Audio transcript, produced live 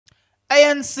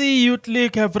ANC Youth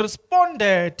League have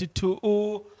responded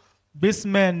to this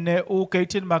man,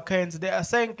 Gayton Mckenzie. They are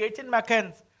saying, Gayton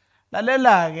Mckenzie,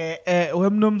 lalela-ke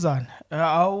wemnumzane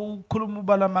awukhuluma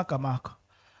ubala amagama akho.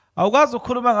 Awukwazi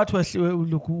ukukhuluma ngathi wehliwe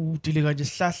udilika nje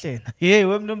esihlahleni. Hey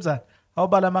wemnumzane,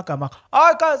 awubala amagama akho.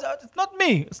 Ah guys, it's not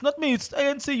me. It's not me. It's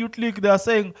ANC Youth League. They are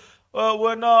saying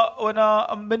when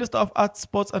a Minister of Arts,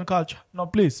 Sports and Culture. No,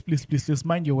 please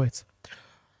mind your words.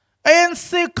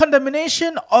 ANC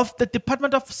condemnation of the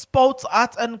Department of Sports,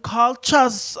 Arts and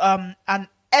Culture's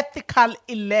unethical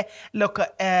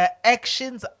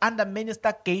actions under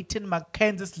Minister Gayton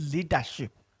Mckenzie's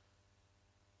leadership.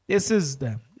 This is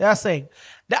them. They are saying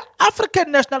the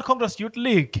African National Congress Youth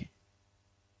League,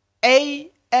 ANCYL,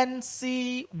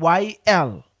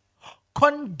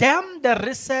 condemned the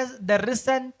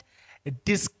recent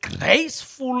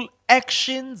disgraceful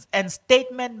actions and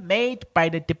statement made by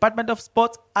the Department of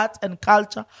Sports, Arts and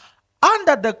Culture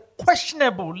under the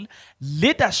questionable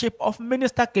leadership of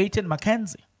Minister Gayton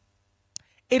Mckenzie.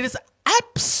 It is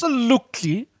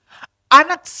absolutely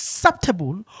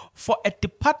unacceptable for a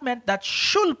department that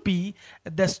should be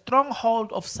the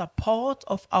stronghold of support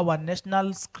of our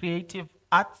national's creative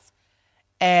arts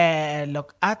and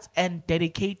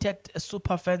dedicated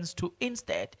super fans to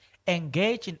instead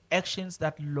engage in actions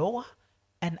that lower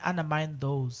and undermine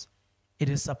those it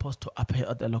is supposed to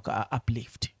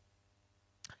uplift.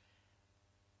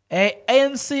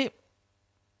 ANC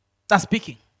are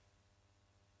speaking.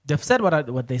 They've said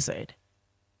what they said.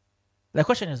 The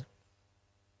question is,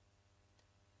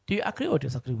 do you agree or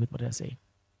disagree with what they're saying?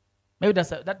 Maybe that's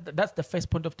the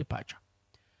first point of departure.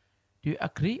 Do you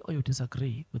agree or you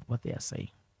disagree with what they are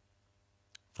saying?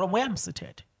 From where I'm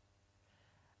seated,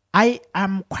 I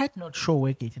am quite not sure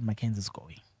where Gayton Mckenzie is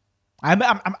going. I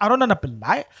don't want to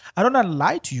lie. I don't want to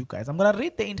lie to you guys. I'm gonna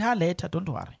read the entire letter. Don't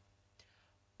worry.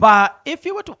 But if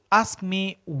you were to ask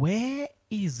me where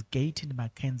is Gayton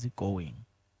Mckenzie going,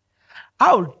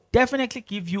 I will definitely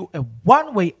give you a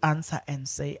one-way answer and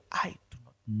say I do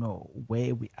not know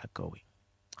where we are going.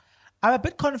 I'm a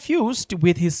bit confused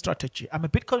with his strategy. I'm a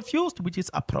bit confused with his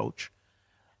approach.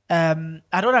 I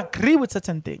don't agree with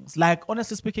certain things. Like,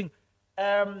 honestly speaking,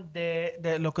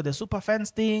 the super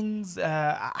fans things,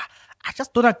 I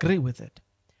just don't agree with it.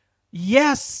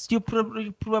 Yes, you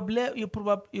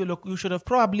should have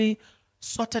probably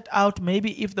sorted out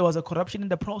maybe if there was a corruption in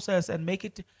the process and make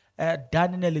it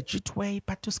done in a legit way,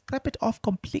 but to scrap it off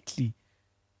completely,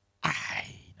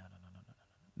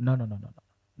 no.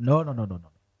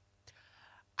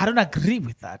 I don't agree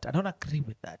with that.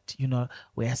 You know,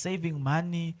 we are saving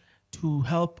money to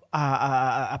help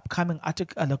upcoming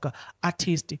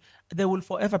artists. There will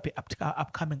forever be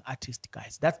upcoming artists,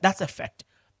 guys. That's a fact.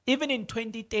 Even in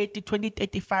 2030,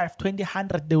 2035,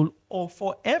 2000, there will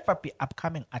forever be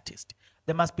upcoming artists.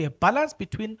 There must be a balance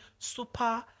between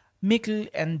super, middle,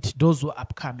 and those who are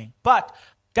upcoming. But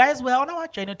guys, we're on our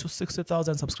journey to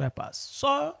 60,000 subscribers.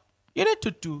 So you need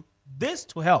to do this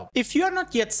to help. If you are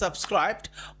not yet subscribed,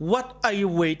 what are you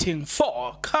waiting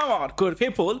for? Come on, good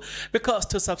people, because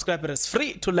to subscribe it is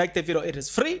free, to like the video it is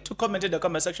free, to comment in the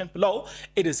comment section below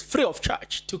it is free of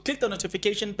charge, to click the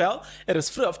notification bell it is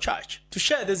free of charge, to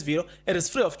share this video it is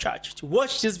free of charge, to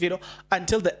watch this video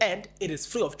until the end it is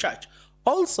free of charge.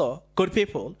 Also, good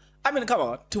people, come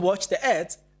on, to watch the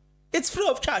ads it's free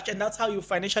of charge, and that's how you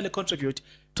financially contribute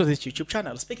to this YouTube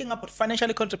channel. Speaking about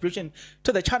financially contribution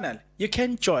to the channel, you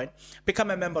can become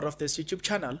a member of this YouTube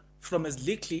channel from as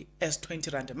little as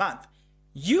 20 Rand a month.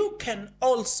 You can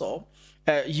also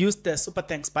use the super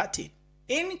thanks button.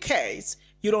 In case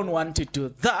you don't want to do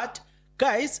that,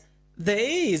 guys, there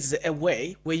is a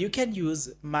way where you can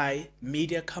use my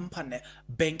media company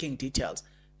banking details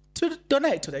to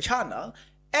donate to the channel,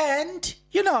 and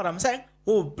you know what I'm saying,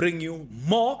 will bring you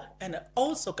more, and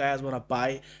also guys want to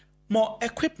buy more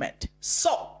equipment.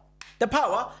 So the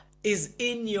power is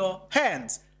in your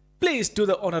hands. Please do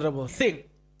the honorable thing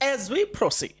as we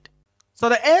proceed. So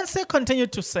the ANC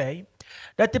continued to say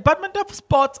the Department of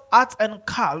Sports, Arts and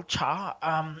Culture,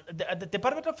 the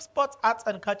Department of Sports, Arts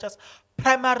and Culture's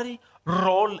primary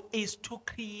role is to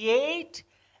create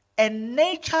a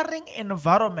nurturing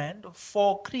environment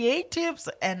for creatives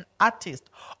and artists,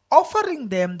 offering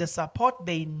them the support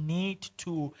they need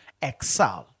to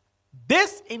excel.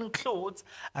 This includes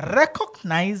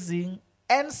recognizing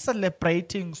and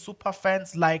celebrating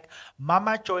superfans like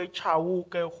Mama Joy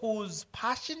Chauke, who's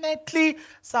passionately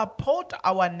support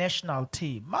our national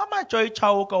team. Mama Joy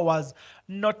Chauke was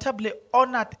notably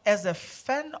honored as a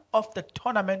fan of the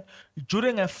tournament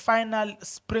during a final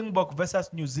Springbok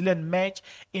versus New Zealand match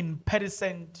in Paris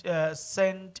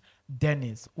Saint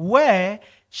Dennis, where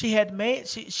she had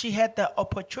had the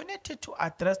opportunity to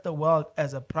address the world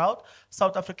as a proud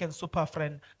South African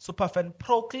superfan,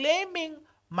 proclaiming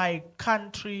my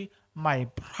country, my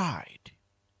pride.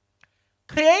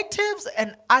 Creatives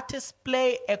and artists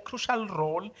play a crucial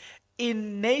role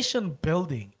in nation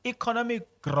building,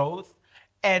 economic growth,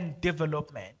 and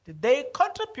development. They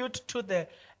contribute to the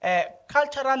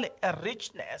cultural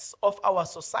richness of our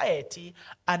society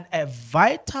and are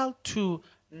vital to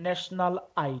national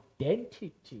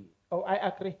identity. Oh, I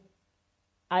agree.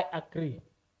 I agree.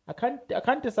 I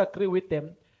can't disagree with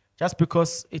them just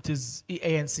because it is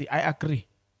EANC. I agree.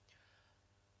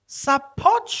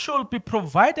 Support should be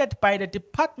provided by the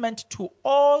department to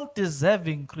all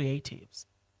deserving creatives,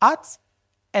 arts,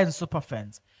 and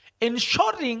superfans,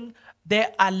 ensuring they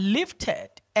are lifted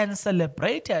and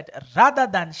celebrated rather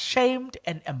than shamed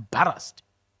and embarrassed.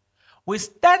 We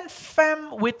stand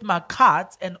firm with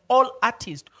Makats and all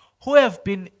artists who have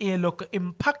been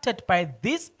impacted by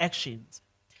these actions.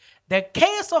 The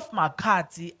case of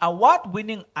Makatsi,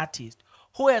 award-winning artist,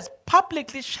 who has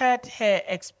publicly shared her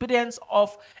experience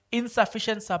of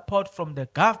insufficient support from the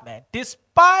government,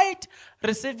 despite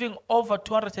receiving over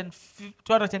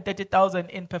 230,000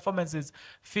 in performances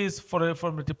fees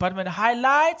from the department,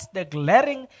 highlights the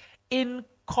glaring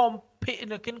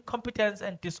incompetence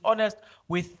and dishonest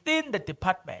within the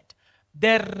department.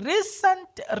 The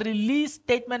recent release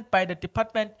statement by the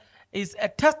department is a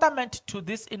testament to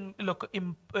this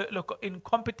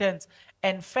incompetence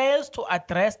and fails to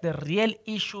address the real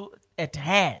issue at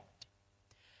hand.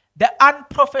 The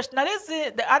unprofessional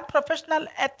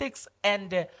ethics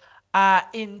and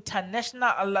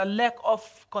international lack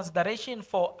of consideration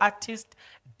for artist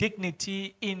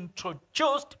dignity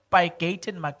introduced by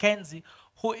Gayton Mckenzie,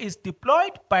 who is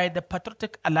deployed by the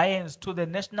Patriotic Alliance to the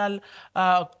national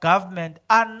government,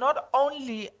 are not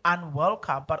only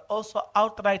unwelcome but also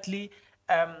outrightly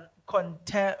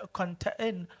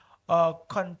contemptible.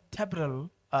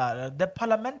 The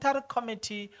Parliamentary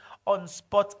Committee on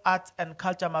Sports, Arts and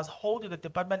Culture must hold the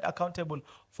department accountable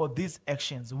for these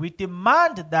actions. We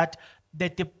demand that the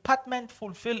department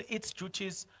fulfill its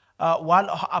duties while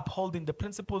upholding the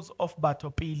principles of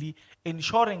Batopili,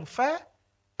 ensuring fair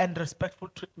and respectful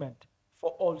treatment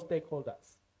for all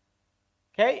stakeholders.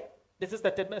 Okay, this is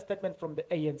the statement from the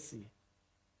ANC.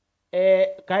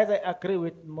 Guys, I agree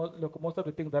with most of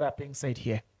the things that are being said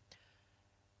here.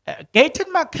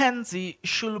 Gayton Mckenzie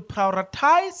should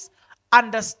prioritize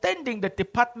understanding the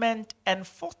department and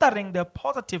fostering the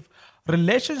positive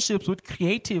relationships with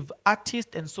creative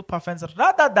artists and superfans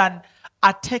rather than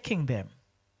attacking them.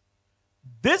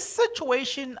 This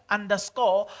situation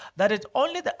underscores that it's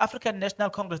only the African National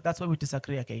Congress, that's where we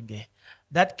disagree again there,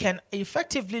 that can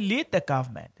effectively lead the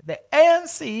government. The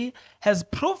ANC has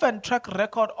proven track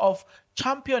record of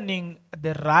championing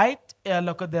the rights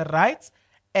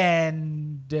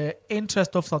and the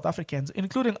interest of South Africans,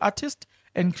 including artists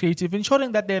and creative,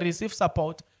 ensuring that they receive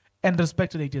support and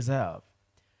respect they deserve.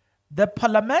 The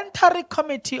Parliamentary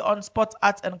Committee on Sports,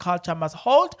 Arts and Culture must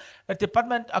hold the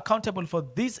department accountable for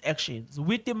these actions.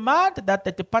 We demand that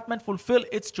the department fulfill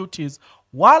its duties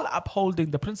while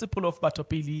upholding the principle of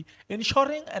Batopili,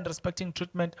 ensuring and respectful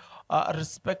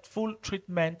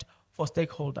treatment for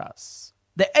stakeholders.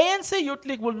 The ANC Youth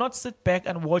League will not sit back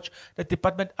and watch the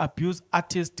department abuse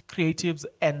artists, creatives,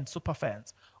 and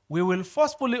superfans. We will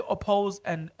forcefully oppose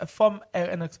and form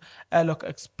an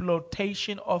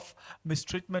exploitation of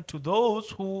mistreatment to those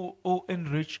who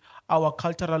enrich our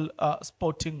cultural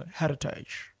sporting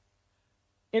heritage.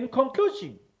 In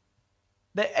conclusion,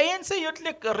 the ANC Youth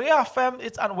League reaffirmed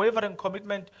its unwavering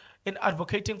commitment in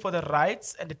advocating for the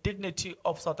rights and the dignity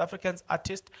of South Africans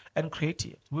artists and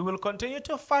creatives. We will continue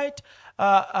to fight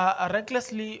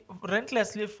relentlessly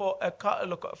for a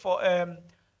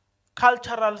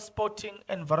cultural sporting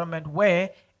environment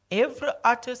where every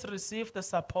artist receives the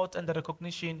support and the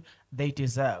recognition they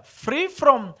deserve, free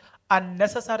from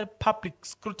unnecessary public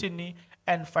scrutiny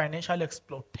and financial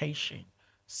exploitation,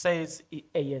 says the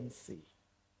ANC.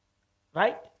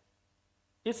 Right?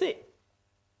 You see,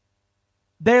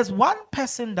 there's one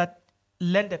person that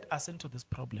landed us into this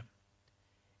problem.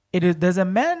 There's a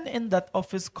man in that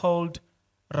office called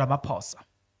Ramaphosa.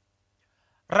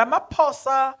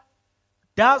 Ramaphosa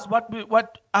does what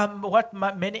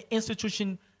many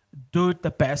institutions do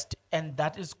the best, and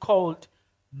that is called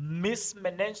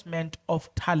mismanagement of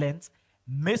talents,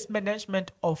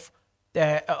 mismanagement of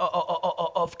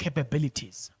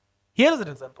capabilities. Here's an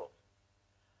example.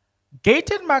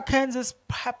 Gayton Mckenzie's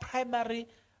primary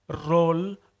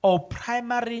role or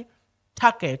primary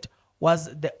target was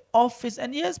the office,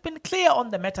 and he has been clear on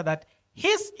the matter that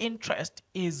his interest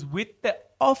is with the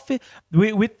office,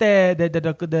 with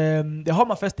the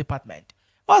Home Affairs Department.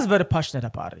 I was very passionate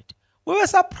about it. We were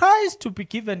surprised to be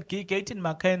given Gayton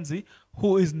Mckenzie,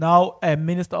 who is now a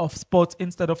Minister of Sports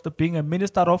instead of being a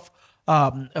Minister of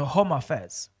Home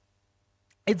Affairs.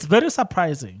 It's very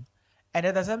surprising, and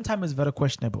at the same time, it's very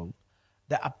questionable.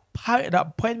 The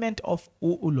appointment of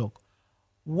Ulok.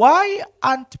 Why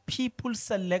aren't people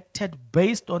selected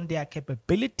based on their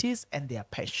capabilities and their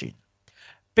passion?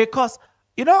 Because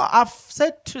I've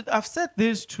said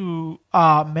this to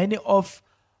many of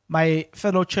my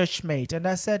fellow churchmates, and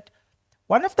I said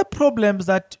one of the problems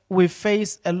that we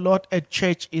face a lot at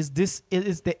church is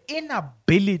the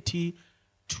inability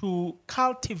to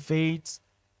cultivate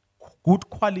good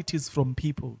qualities from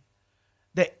people,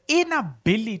 the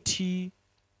inability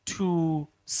to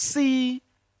see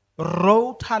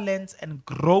raw talents and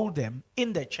grow them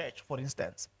in the church. For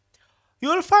instance,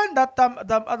 you'll find that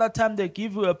the other time they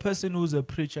give you a person who's a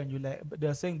preacher, and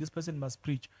they're saying this person must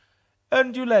preach,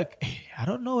 and you're like, hey, I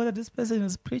don't know whether this person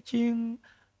is preaching,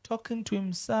 talking to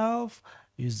himself,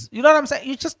 you know what I'm saying?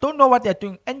 You just don't know what they're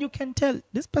doing, and you can tell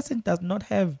this person does not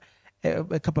have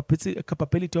a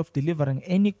capability of delivering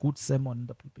any good sermon in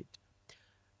the pulpit.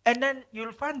 And then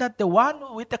you'll find that the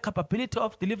one with the capability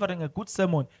of delivering a good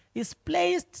sermon is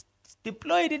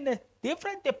deployed in a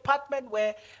different department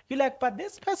where you're like, but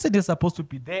this person is supposed to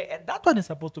be there and that one is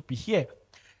supposed to be here.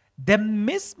 The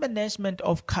mismanagement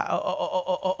of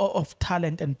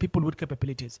talent and people with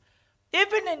capabilities,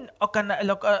 even in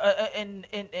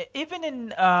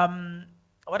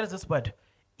what is this word?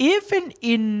 Even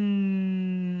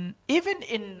in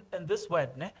this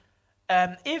word,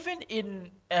 even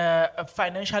in a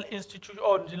financial institution,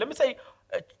 or let me say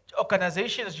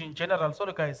organizations in general.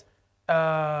 Sorry, guys,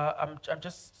 I'm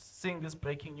just seeing this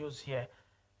breaking news here,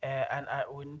 and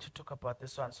we need to talk about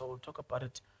this one, so we'll talk about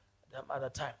it some other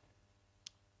time.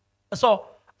 So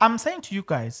I'm saying to you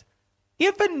guys,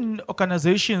 even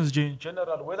organizations in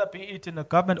general, whether be it in a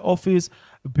government office,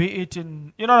 be it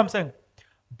in, you know what I'm saying,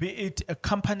 be it a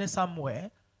company somewhere,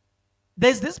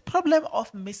 there's this problem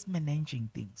of mismanaging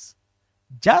things.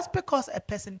 Just because a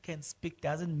person can speak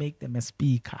doesn't make them a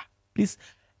speaker. Please.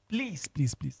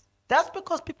 Just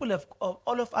because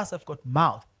all of us have got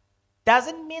mouth,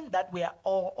 doesn't mean that we are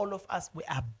all of us, we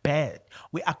are bad.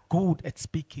 We are good at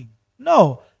speaking.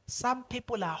 No, some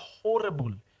people are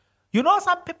horrible.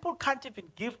 Some people can't even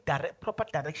give proper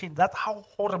direction. That's how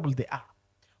horrible they are.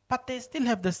 But they still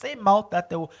have the same mouth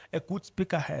that a good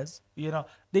speaker has.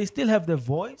 They still have the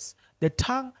voice, the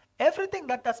tongue, everything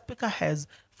that speaker has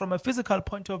from a physical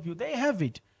point of view, they have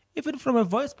it. Even from a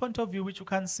voice point of view, which you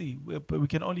can't see, we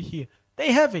can only hear,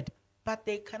 they have it. But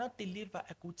they cannot deliver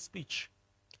a good speech.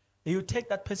 You take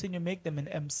that person, you make them an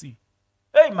MC.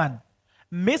 Hey, man.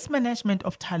 Mismanagement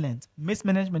of talent,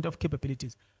 mismanagement of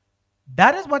capabilities.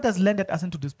 That is what has landed us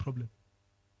into this problem.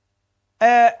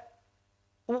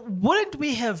 Wouldn't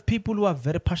we have people who are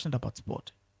very passionate about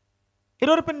sport? It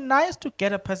would have been nice to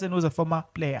get a person who's a former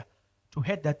player to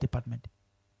head that department.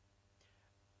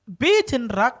 Be it in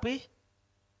rugby,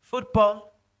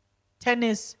 football,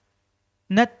 tennis,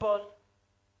 netball,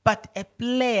 but a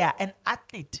player, an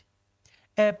athlete,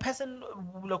 a person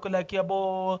like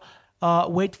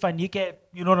Wade Van Niekerk,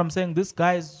 you know what I'm saying? These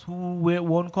guys who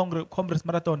won Congress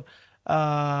Marathon,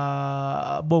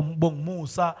 Bong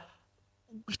Musa.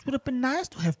 It would have been nice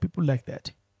to have people like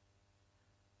that.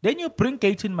 Then you bring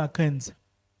Gayton Mckenzie.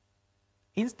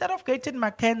 Instead of Gayton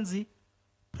Mckenzie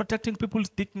protecting people's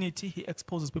dignity, he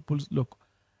exposes people's look.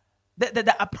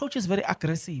 The approach is very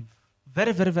aggressive,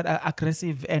 very, very, very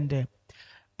aggressive, and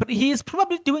but he is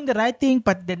probably doing the right thing.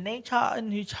 But the nature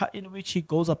in which he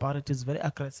goes about it is very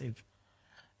aggressive.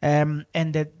 And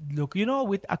that look,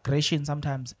 with aggression,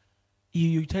 sometimes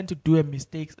you tend to do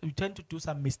mistakes. You tend to do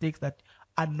some mistakes that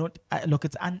are not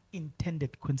it's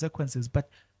unintended consequences. But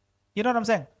you know what I'm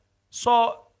saying?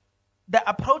 So the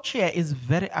approach here is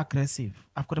very aggressive.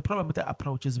 I've got a problem with the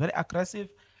approach. It's very aggressive,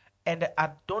 and I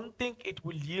don't think it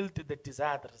will yield the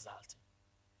desired result.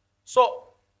 So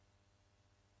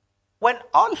when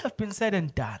all have been said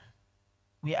and done,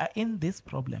 we are in this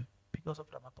problem because of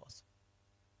Ramaphosa.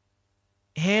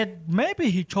 Had maybe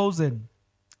he chosen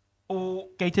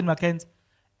Gayton Mckenzie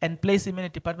and placed him in a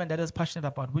department that is passionate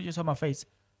about, which is on my face,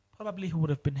 probably he would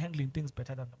have been handling things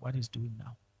better than what he's doing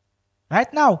now.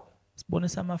 Right now, it's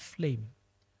Bonisama Flame.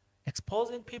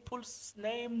 Exposing people's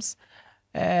names,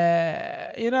 you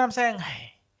know what I'm saying?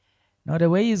 Now the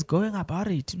way he's going about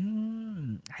it,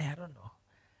 I don't know.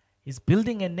 He's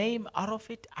building a name out of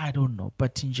it, I don't know.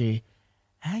 But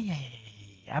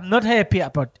I'm not happy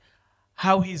about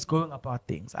how he's going about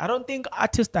things. I don't think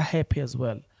artists are happy as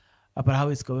well. about how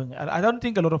it's going. I don't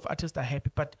think a lot of artists are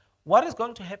happy. But what is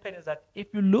going to happen is that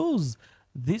if you lose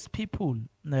these people,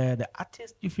 the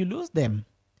artists, if you lose them,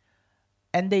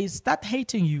 and they start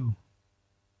hating you,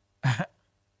 and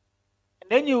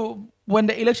then when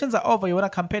the elections are over, you want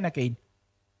to campaign again.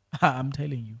 I'm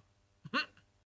telling you.